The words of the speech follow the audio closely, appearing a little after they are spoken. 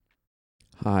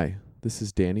Hi, this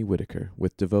is Danny Whitaker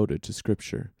with Devoted to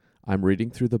Scripture. I'm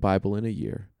reading through the Bible in a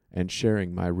year and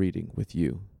sharing my reading with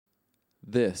you.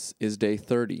 This is day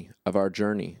 30 of our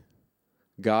journey.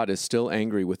 God is still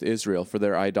angry with Israel for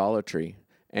their idolatry,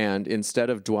 and instead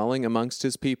of dwelling amongst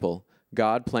his people,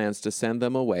 God plans to send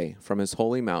them away from his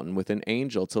holy mountain with an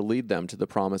angel to lead them to the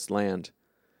promised land.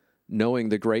 Knowing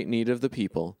the great need of the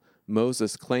people,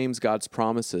 Moses claims God's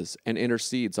promises and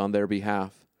intercedes on their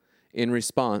behalf. In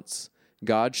response,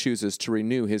 God chooses to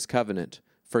renew his covenant,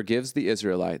 forgives the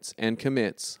Israelites, and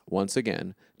commits, once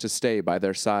again, to stay by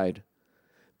their side.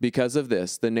 Because of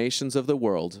this, the nations of the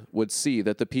world would see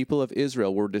that the people of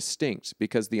Israel were distinct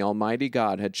because the Almighty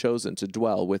God had chosen to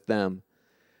dwell with them.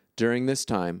 During this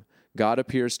time, God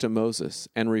appears to Moses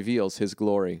and reveals his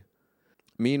glory.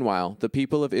 Meanwhile, the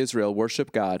people of Israel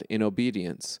worship God in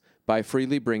obedience by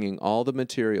freely bringing all the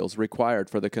materials required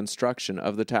for the construction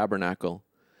of the tabernacle.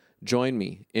 Join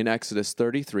me in Exodus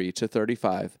 33 to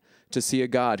 35 to see a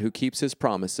God who keeps his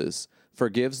promises,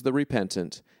 forgives the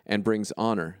repentant, and brings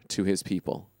honor to his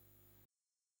people.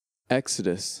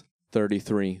 Exodus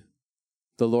 33.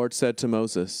 The Lord said to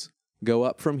Moses, "Go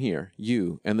up from here,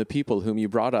 you and the people whom you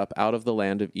brought up out of the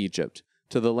land of Egypt,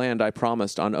 to the land I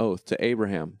promised on oath to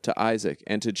Abraham, to Isaac,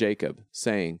 and to Jacob,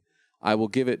 saying, I will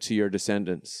give it to your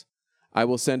descendants. I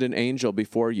will send an angel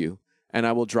before you, and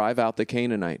I will drive out the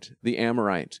Canaanite, the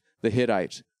Amorite, the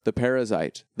Hittite, the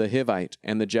Perizzite, the Hivite,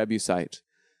 and the Jebusite.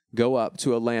 Go up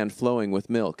to a land flowing with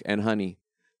milk and honey.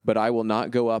 But I will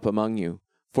not go up among you,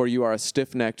 for you are a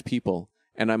stiff-necked people,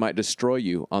 and I might destroy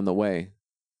you on the way."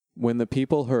 When the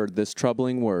people heard this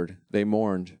troubling word, they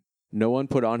mourned. No one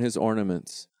put on his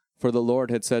ornaments, for the Lord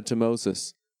had said to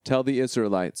Moses, "Tell the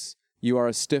Israelites, you are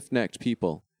a stiff-necked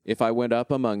people. If I went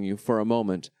up among you for a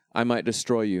moment, I might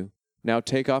destroy you. Now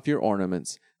take off your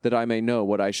ornaments, that I may know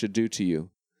what I should do to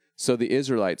you." So the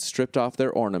Israelites stripped off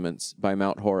their ornaments by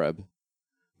Mount Horeb.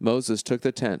 Moses took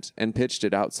the tent and pitched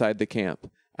it outside the camp,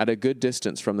 at a good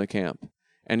distance from the camp,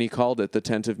 and he called it the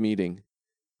tent of meeting.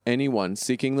 Anyone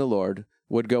seeking the Lord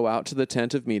would go out to the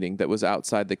tent of meeting that was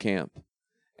outside the camp.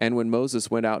 And when Moses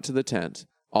went out to the tent,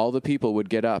 all the people would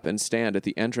get up and stand at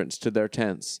the entrance to their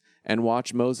tents, and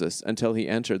watch Moses until he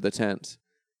entered the tent.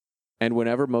 And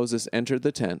whenever Moses entered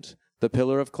the tent, the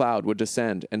pillar of cloud would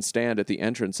descend and stand at the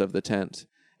entrance of the tent,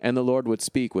 and the Lord would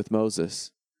speak with Moses.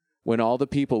 When all the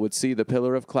people would see the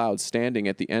pillar of cloud standing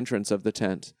at the entrance of the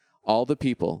tent, all the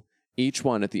people, each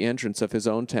one at the entrance of his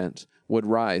own tent, would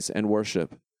rise and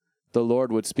worship. The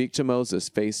Lord would speak to Moses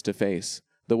face to face,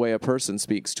 the way a person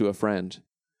speaks to a friend.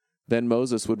 Then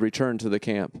Moses would return to the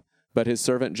camp, but his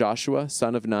servant Joshua,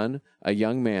 son of Nun, a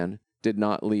young man, did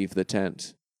not leave the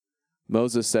tent.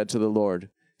 Moses said to the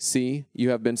Lord, "See, you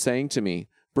have been saying to me,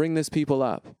 'Bring this people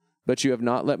up,' but you have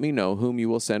not let me know whom you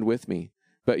will send with me.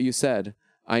 But you said,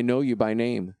 'I know you by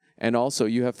name,' and also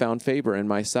you have found favor in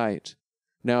my sight.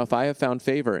 Now if I have found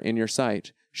favor in your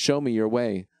sight, show me your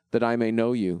way, that I may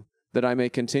know you, that I may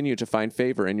continue to find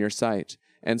favor in your sight,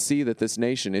 and see that this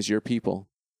nation is your people."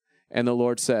 And the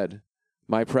Lord said,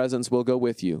 "My presence will go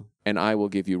with you, and I will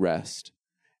give you rest."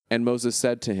 And Moses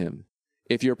said to him,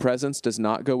 "If your presence does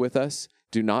not go with us,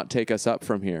 do not take us up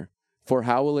from here. For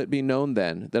how will it be known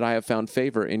then that I have found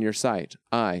favor in your sight,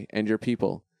 I and your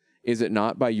people? Is it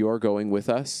not by your going with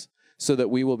us, so that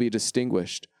we will be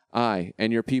distinguished, I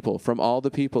and your people, from all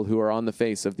the people who are on the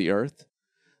face of the earth?"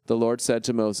 The Lord said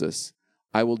to Moses,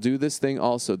 "I will do this thing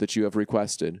also that you have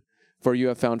requested, for you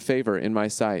have found favor in my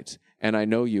sight, and I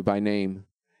know you by name."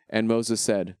 And Moses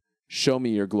said, "Show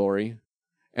me your glory."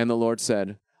 And the Lord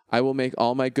said, "I will make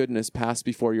all my goodness pass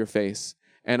before your face,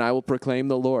 and I will proclaim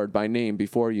the Lord by name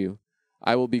before you.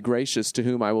 I will be gracious to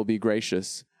whom I will be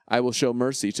gracious. I will show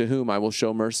mercy to whom I will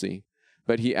show mercy."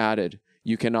 But he added,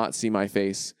 "You cannot see my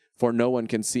face, for no one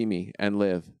can see me and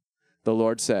live." The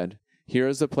Lord said, "Here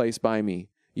is a place by me.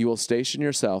 You will station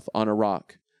yourself on a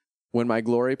rock. When my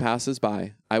glory passes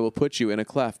by, I will put you in a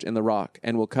cleft in the rock,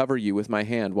 and will cover you with my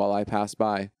hand while I pass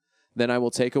by. Then I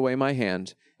will take away my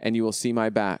hand, and you will see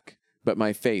my back, but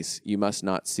my face you must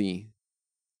not see."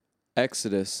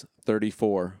 Exodus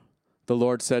 34. The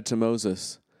Lord said to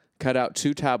Moses, "Cut out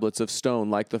 2 tablets of stone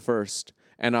like the first,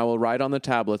 and I will write on the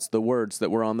tablets the words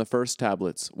that were on the first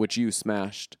tablets, which you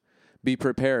smashed. Be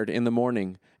prepared in the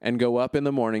morning, and go up in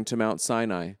the morning to Mount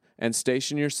Sinai, and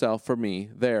station yourself for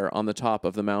me there on the top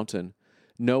of the mountain.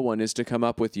 No one is to come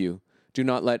up with you. Do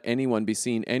not let anyone be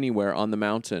seen anywhere on the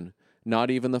mountain.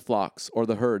 Not even the flocks or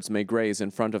the herds may graze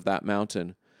in front of that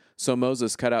mountain." So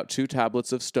Moses cut out 2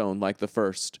 tablets of stone like the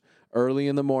first. Early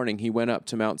in the morning he went up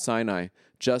to Mount Sinai,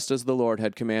 just as the Lord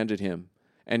had commanded him,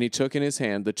 and he took in his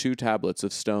hand the 2 tablets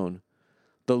of stone.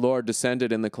 The The Lord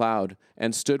descended in the cloud,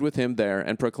 and stood with him there,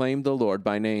 and proclaimed the Lord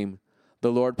by name.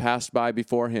 The Lord passed by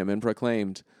before him, and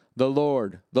proclaimed, the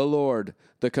Lord,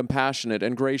 the compassionate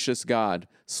and gracious God,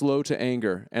 slow to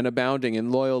anger, and abounding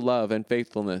in loyal love and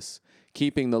faithfulness,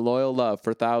 keeping the loyal love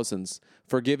for thousands,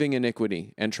 forgiving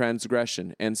iniquity, and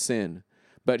transgression, and sin.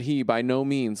 But he by no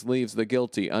means leaves the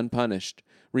guilty unpunished,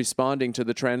 responding to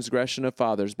the transgression of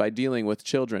fathers by dealing with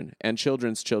children and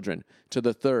children's children to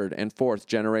the third and fourth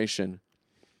generation.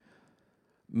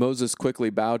 Moses quickly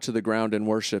bowed to the ground and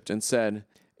worshipped, and said,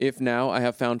 If now I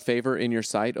have found favor in your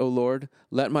sight, O Lord,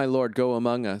 let my Lord go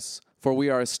among us, for we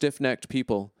are a stiff-necked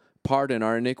people. Pardon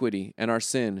our iniquity and our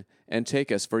sin, and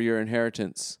take us for your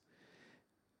inheritance.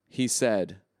 He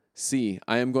said, See,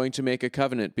 I am going to make a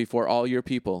covenant before all your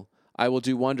people. I will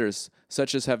do wonders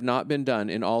such as have not been done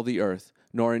in all the earth,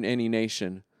 nor in any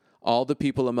nation. All the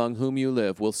people among whom you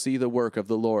live will see the work of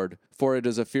the Lord, for it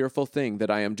is a fearful thing that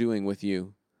I am doing with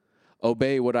you.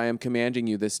 Obey what I am commanding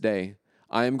you this day.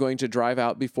 I am going to drive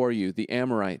out before you the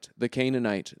Amorite, the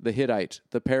Canaanite, the Hittite,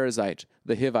 the Perizzite,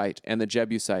 the Hivite, and the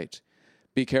Jebusite.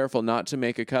 Be careful not to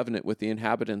make a covenant with the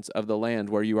inhabitants of the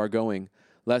land where you are going,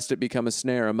 lest it become a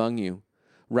snare among you.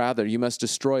 Rather, you must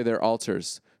destroy their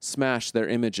altars, smash their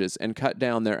images, and cut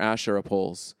down their Asherah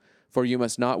poles. For you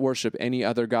must not worship any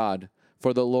other god,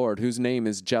 for the Lord, whose name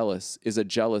is jealous, is a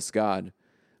jealous God.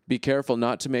 Be careful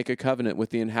not to make a covenant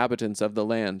with the inhabitants of the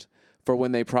land, for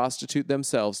when they prostitute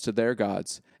themselves to their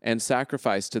gods, and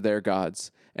sacrifice to their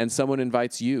gods, and someone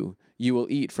invites you, you will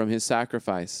eat from his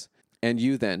sacrifice. And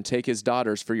you then take his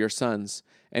daughters for your sons,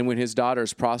 and when his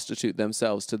daughters prostitute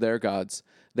themselves to their gods,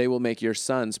 they will make your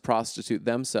sons prostitute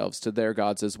themselves to their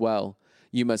gods as well.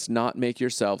 You must not make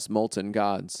yourselves molten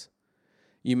gods.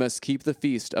 You must keep the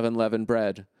feast of unleavened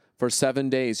bread. For 7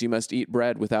 days you must eat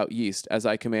bread without yeast, as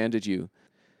I commanded you.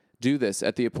 Do this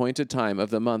at the appointed time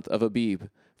of the month of Abib,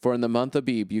 for in the month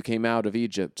Abib you came out of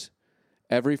Egypt.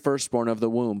 Every firstborn of the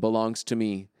womb belongs to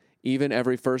me, even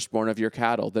every firstborn of your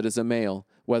cattle that is a male,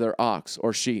 whether ox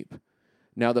or sheep.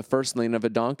 Now the firstling of a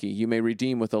donkey you may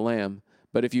redeem with a lamb,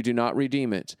 but if you do not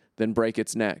redeem it, then break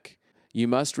its neck. You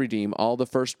must redeem all the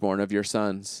firstborn of your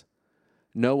sons.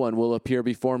 No one will appear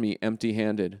before me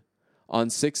empty-handed. On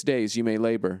 6 days you may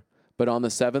labor, but on the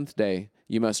 7th day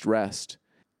you must rest.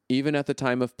 Even at the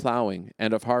time of plowing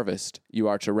and of harvest you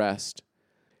are to rest.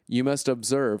 You must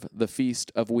observe the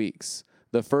Feast of Weeks,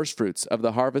 the firstfruits of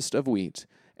the harvest of wheat,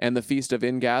 and the Feast of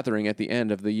Ingathering at the end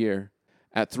of the year.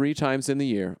 At 3 times in the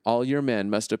year all your men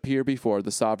must appear before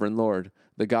the sovereign Lord,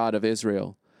 the God of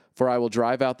Israel. For I will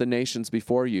drive out the nations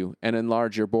before you and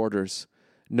enlarge your borders.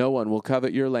 No one will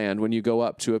covet your land when you go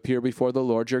up to appear before the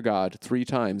Lord your God 3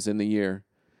 times in the year.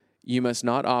 You must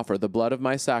not offer the blood of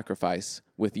my sacrifice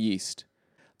with yeast.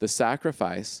 The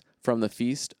sacrifice from the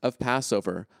feast of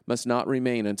Passover must not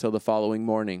remain until the following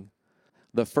morning.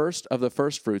 The first of the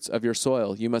firstfruits of your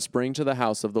soil you must bring to the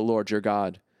house of the Lord your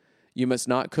God. You must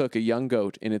not cook a young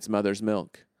goat in its mother's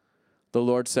milk. The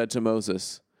Lord said to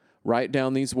Moses, Write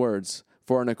down these words,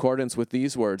 for in accordance with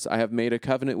these words I have made a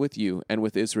covenant with you and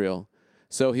with Israel.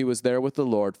 So he was there with the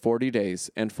Lord 40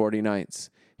 days and 40 nights.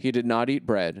 He did not eat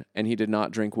bread, and he did not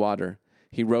drink water.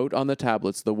 He wrote on the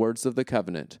tablets the words of the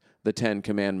covenant, the 10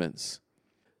 commandments.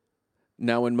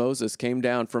 Now when Moses came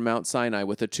down from Mount Sinai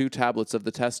with the 2 tablets of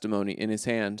the testimony in his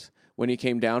hand, when he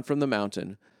came down from the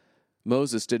mountain,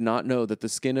 Moses did not know that the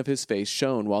skin of his face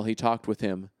shone while he talked with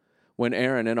him. When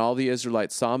Aaron and all the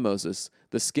Israelites saw Moses,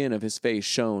 the skin of his face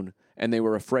shone, and they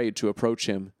were afraid to approach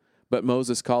him. But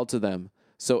Moses called to them.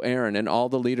 So Aaron and all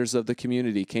the leaders of the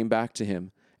community came back to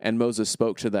him, and Moses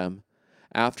spoke to them.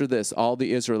 After this all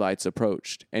the Israelites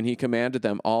approached, and he commanded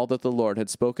them all that the Lord had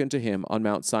spoken to him on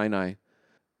Mount Sinai.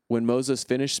 When Moses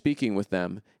finished speaking with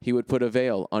them, he would put a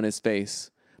veil on his face.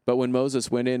 But when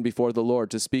Moses went in before the Lord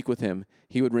to speak with him,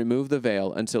 he would remove the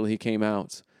veil until he came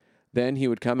out. Then he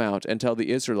would come out and tell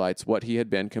the Israelites what he had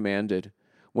been commanded.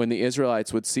 When the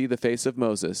Israelites would see the face of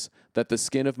Moses, that the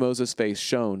skin of Moses' face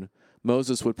shone,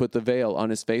 Moses would put the veil on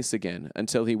his face again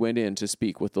until he went in to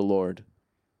speak with the Lord.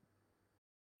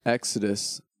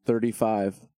 Exodus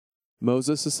 35.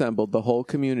 Moses assembled the whole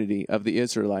community of the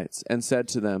Israelites and said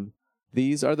to them,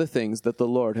 These are the things that the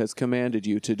Lord has commanded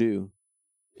you to do.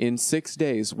 In 6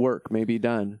 days work may be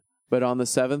done, but on the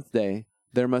 7th day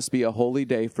there must be a holy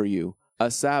day for you, a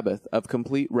Sabbath of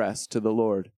complete rest to the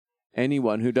Lord.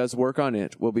 Anyone who does work on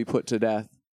it will be put to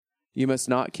death. You must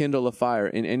not kindle a fire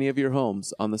in any of your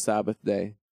homes on the Sabbath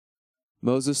day.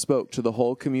 Moses spoke to the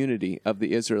whole community of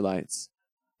the Israelites.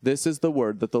 This is the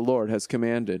word that the Lord has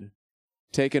commanded.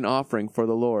 Take an offering for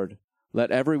the Lord.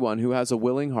 Let everyone who has a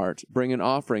willing heart bring an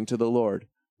offering to the Lord,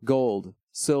 gold,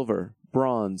 silver,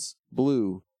 bronze,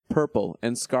 blue, purple,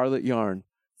 and scarlet yarn,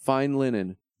 fine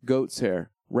linen, goat's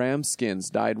hair, ram skins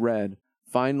dyed red,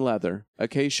 fine leather,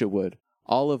 acacia wood,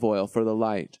 olive oil for the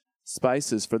light,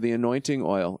 spices for the anointing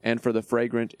oil and for the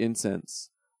fragrant incense,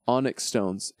 onyx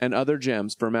stones, and other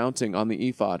gems for mounting on the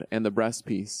ephod and the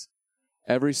breastpiece.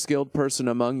 Every skilled person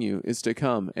among you is to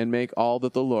come and make all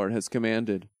that the Lord has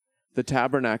commanded: the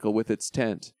tabernacle with its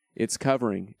tent, its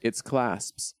covering, its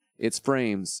clasps, its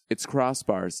frames, its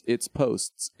crossbars, its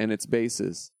posts, and its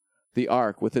bases, the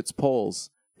ark with its poles,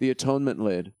 the atonement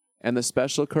lid, and the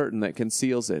special curtain that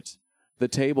conceals it, the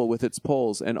table with its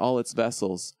poles and all its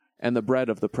vessels, and the bread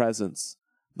of the presence,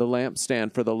 the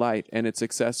lampstand for the light and its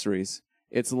accessories,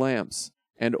 its lamps,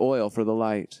 and oil for the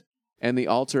light, and the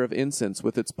altar of incense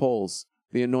with its poles,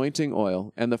 the anointing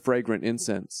oil, and the fragrant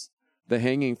incense, the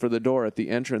hanging for the door at the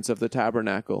entrance of the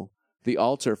tabernacle, the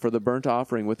altar for the burnt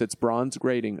offering with its bronze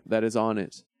grating that is on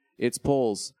it, its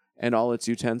poles, and all its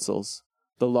utensils,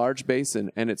 the large basin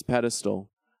and its pedestal,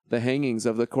 the hangings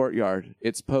of the courtyard,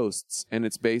 its posts, and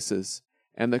its bases,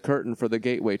 and the curtain for the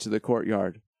gateway to the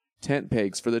courtyard, tent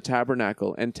pegs for the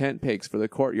tabernacle, and tent pegs for the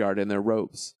courtyard and their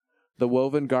ropes, the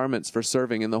woven garments for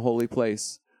serving in the holy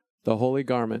place, the holy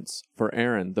garments for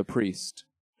Aaron the priest,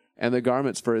 and the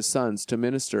garments for his sons to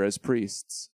minister as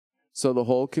priests. So the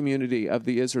whole community of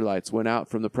the Israelites went out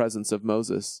from the presence of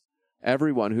Moses.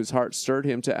 Everyone whose heart stirred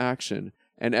him to action,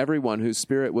 and everyone whose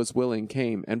spirit was willing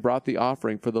came and brought the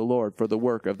offering for the Lord for the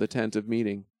work of the tent of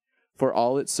meeting, for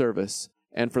all its service,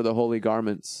 and for the holy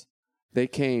garments. They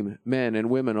came, men and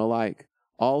women alike,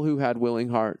 all who had willing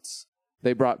hearts.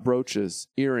 They brought brooches,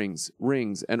 earrings,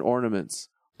 rings, and ornaments,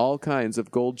 all kinds of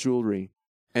gold jewelry,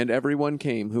 and everyone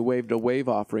came who waved a wave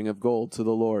offering of gold to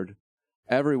the Lord.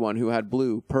 Everyone who had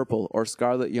blue, purple, or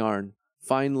scarlet yarn,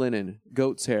 fine linen,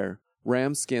 goat's hair,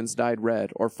 ram skins dyed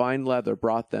red, or fine leather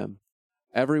brought them.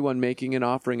 Everyone making an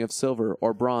offering of silver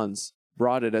or bronze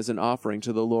brought it as an offering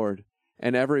to the Lord,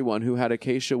 and everyone who had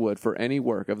acacia wood for any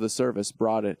work of the service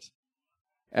brought it.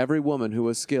 Every woman who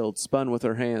was skilled spun with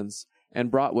her hands,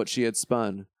 and brought what she had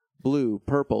spun, blue,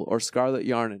 purple, or scarlet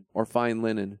yarn, or fine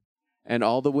linen. And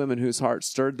all the women whose hearts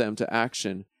stirred them to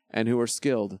action, and who were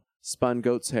skilled, spun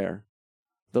goat's hair.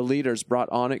 The leaders brought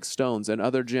onyx stones and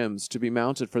other gems to be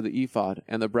mounted for the ephod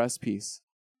and the breastpiece,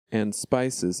 and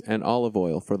spices and olive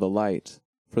oil for the light,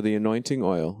 for the anointing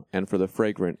oil, and for the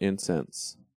fragrant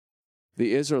incense.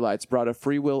 The Israelites brought a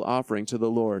free-will offering to the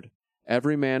Lord,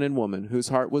 every man and woman whose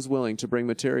heart was willing to bring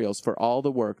materials for all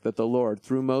the work that the Lord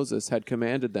through Moses had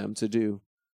commanded them to do.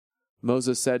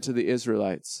 Moses said to the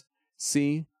Israelites,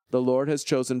 "See, the Lord has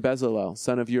chosen Bezalel,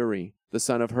 son of Uri, the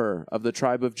son of Hur, of the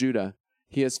tribe of Judah.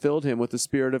 He has filled him with the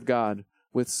Spirit of God,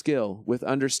 with skill, with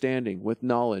understanding, with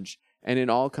knowledge, and in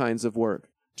all kinds of work,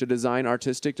 to design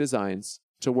artistic designs,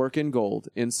 to work in gold,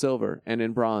 in silver, and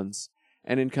in bronze,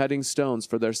 and in cutting stones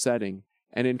for their setting,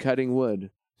 and in cutting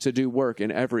wood, to do work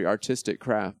in every artistic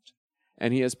craft.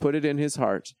 And he has put it in his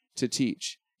heart to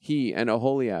teach, he and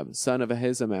Aholiab, son of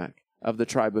Ahisamach, of the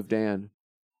tribe of Dan.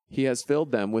 He has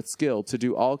filled them with skill to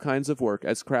do all kinds of work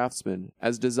as craftsmen,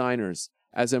 as designers,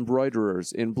 as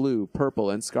embroiderers in blue, purple,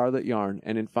 and scarlet yarn,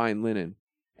 and in fine linen,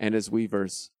 and as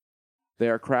weavers. They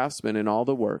are craftsmen in all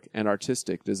the work and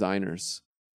artistic designers."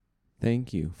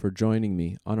 Thank you for joining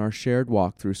me on our shared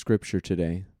walk through Scripture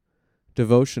today.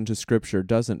 Devotion to Scripture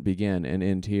doesn't begin and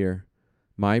end here.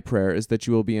 My prayer is that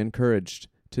you will be encouraged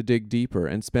to dig deeper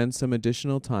and spend some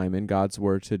additional time in God's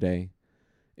Word today.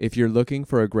 If you're looking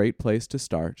for a great place to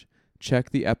start, check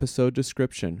the episode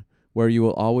description, where you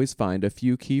will always find a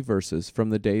few key verses from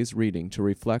the day's reading to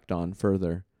reflect on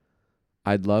further.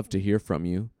 I'd love to hear from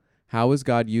you. How is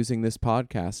God using this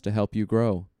podcast to help you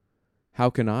grow? How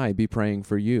can I be praying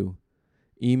for you?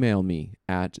 Email me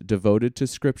at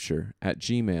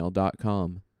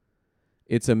devotedtoscripture@gmail.com.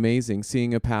 It's amazing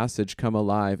seeing a passage come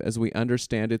alive as we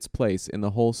understand its place in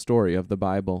the whole story of the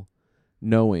Bible.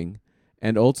 Knowing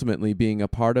and ultimately being a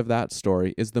part of that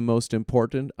story is the most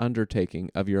important undertaking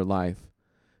of your life.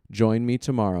 Join me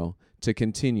tomorrow to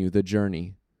continue the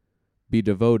journey. Be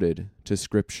devoted to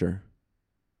Scripture.